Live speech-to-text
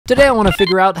Today I want to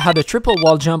figure out how to triple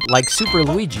wall jump like Super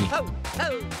Luigi.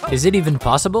 Is it even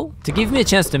possible? To give me a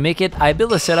chance to make it, I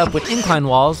built a setup with incline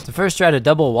walls to first try to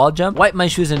double wall jump, wiped my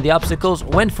shoes in the obstacles,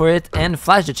 went for it, and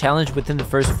flashed the challenge within the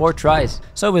first 4 tries.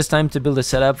 So it was time to build a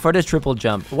setup for the triple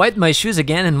jump. Wiped my shoes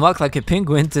again and walked like a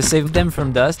penguin to save them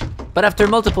from dust. But after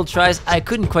multiple tries, I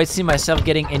couldn't quite see myself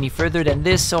getting any further than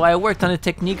this, so I worked on a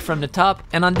technique from the top,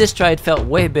 and on this try it felt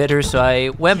way better, so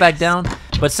I went back down,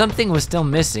 but something was still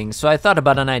missing, so I thought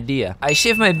about an idea. I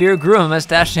shaved my beard, grew a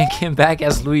mustache, and came back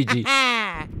as Luigi.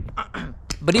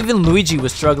 But even Luigi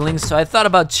was struggling, so I thought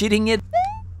about cheating it,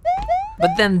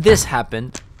 but then this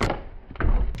happened.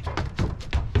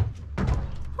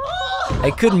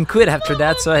 I couldn't quit after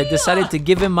that, so I decided to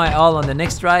give him my all on the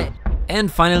next try,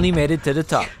 and finally made it to the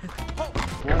top.